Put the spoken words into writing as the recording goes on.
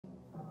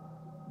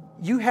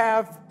You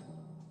have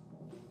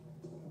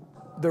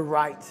the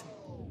right.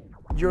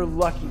 You're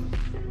lucky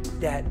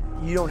that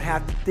you don't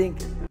have to think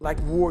like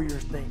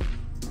warriors think.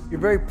 You're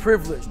very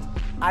privileged.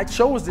 I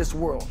chose this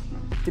world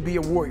to be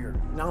a warrior,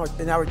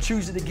 and I would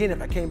choose it again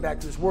if I came back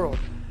to this world.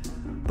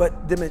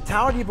 But the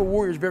mentality of a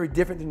warrior is very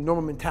different than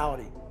normal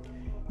mentality.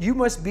 You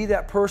must be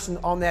that person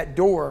on that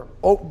door,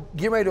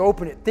 get ready to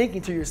open it,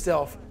 thinking to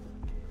yourself,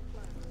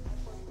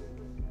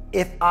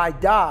 if I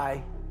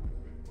die,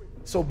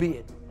 so be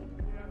it.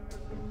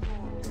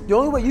 The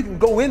only way you can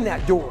go in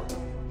that door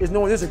is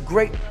knowing there's a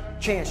great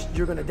chance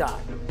you're gonna die.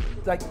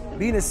 It's like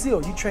being a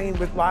SEAL, you train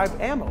with live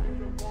ammo.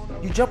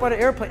 You jump out of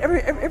an airplane,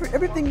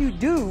 everything you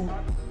do,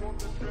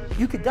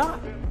 you could die.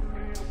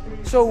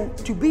 So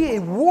to be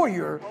a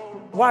warrior,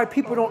 why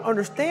people don't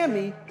understand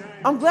me,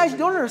 I'm glad you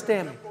don't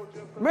understand me.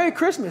 Merry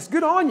Christmas,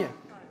 good on you.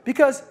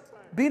 Because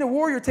being a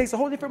warrior takes a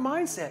whole different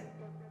mindset.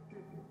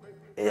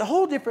 A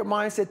whole different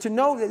mindset to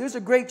know that there's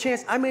a great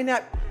chance I may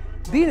not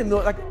be in the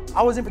military. Like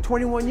I was in for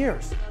 21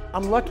 years.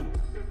 I'm lucky.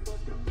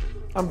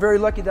 I'm very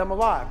lucky that I'm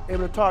alive,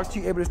 able to talk to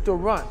you, able to still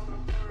run.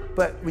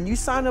 But when you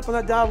sign up on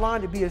that dotted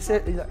line to be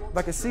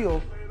like a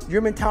SEAL,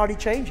 your mentality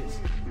changes.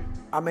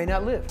 I may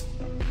not live.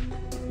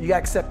 You gotta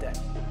accept that.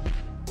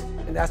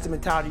 And that's the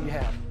mentality you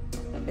have.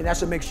 And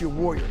that's what makes you a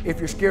warrior. If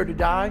you're scared to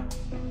die,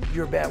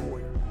 you're a bad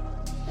warrior.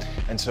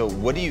 And so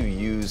what do you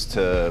use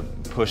to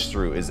push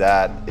through? Is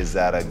that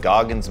a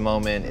Goggins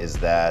moment? Is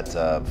that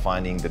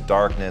finding the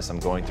darkness? I'm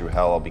going through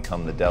hell, I'll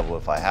become the devil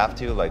if I have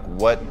to? Like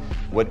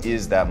what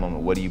is that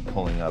moment? What are you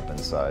pulling up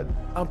inside?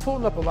 I'm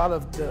pulling up a lot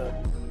of the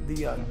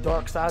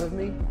dark side of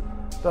me,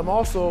 but I'm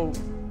also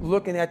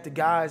looking at the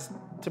guys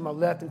to my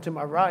left and to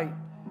my right,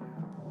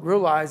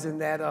 realizing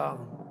that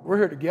we're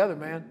here together,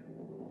 man.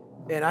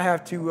 And I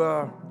have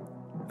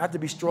to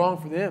be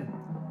strong for them,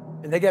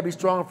 and they gotta be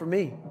strong for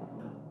me.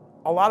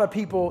 A lot of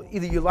people,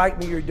 either you like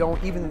me or you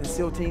don't, even in the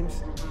SEAL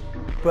teams,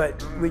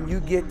 but when you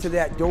get to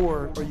that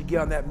door or you get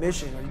on that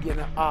mission or you get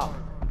an op,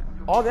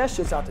 all that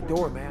shit's out the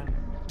door, man.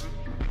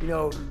 You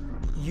know,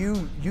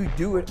 you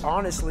do it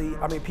honestly.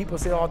 I mean, people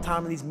say all the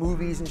time in these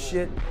movies and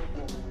shit,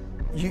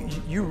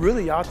 you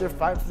really out there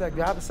fighting for that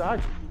guy beside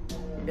you.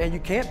 And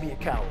you can't be a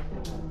coward.